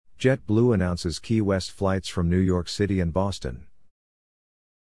JetBlue announces Key West flights from New York City and Boston.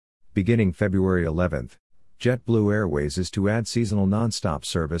 Beginning February 11, JetBlue Airways is to add seasonal nonstop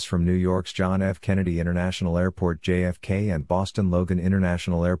service from New York's John F. Kennedy International Airport JFK and Boston Logan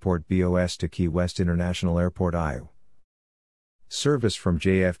International Airport BOS to Key West International Airport IW. Service from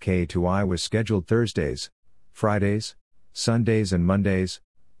JFK to IW was scheduled Thursdays, Fridays, Sundays and Mondays,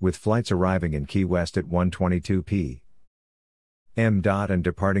 with flights arriving in Key West at 1:22 p.m. and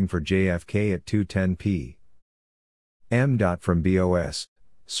departing for JFK at 2:10 p.m. From BOS,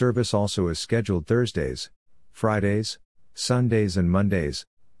 service also is scheduled Thursdays, Fridays, Sundays and Mondays,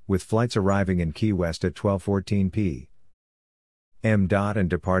 with flights arriving in Key West at 12:14 p.m. and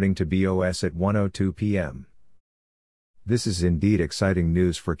departing to BOS at 1:02 p.m. This is indeed exciting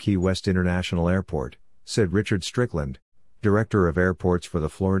news for Key West International Airport, said Richard Strickland, Director of Airports for the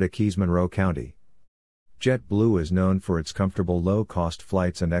Florida Keys Monroe County. JetBlue is known for its comfortable low-cost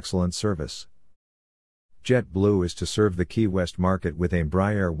flights and excellent service. JetBlue is to serve the Key West market with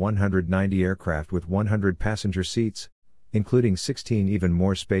Embraer 190 aircraft with 100 passenger seats, including 16 even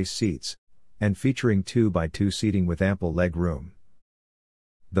more space seats, and featuring 2x2 seating with ample leg room.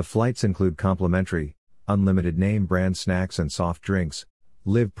 The flights include complimentary, unlimited name brand snacks and soft drinks,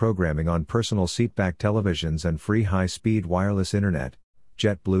 live programming on personal seatback televisions and free high-speed wireless internet,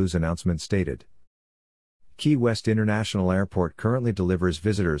 JetBlue's announcement stated. Key West International Airport currently delivers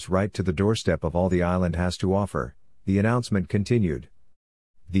visitors right to the doorstep of all the island has to offer, the announcement continued.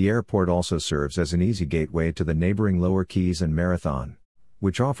 The airport also serves as an easy gateway to the neighboring Lower Keys and Marathon,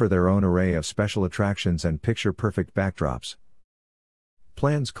 which offer their own array of special attractions and picture-perfect backdrops.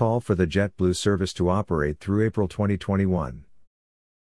 Plans call for the JetBlue service to operate through April 2021.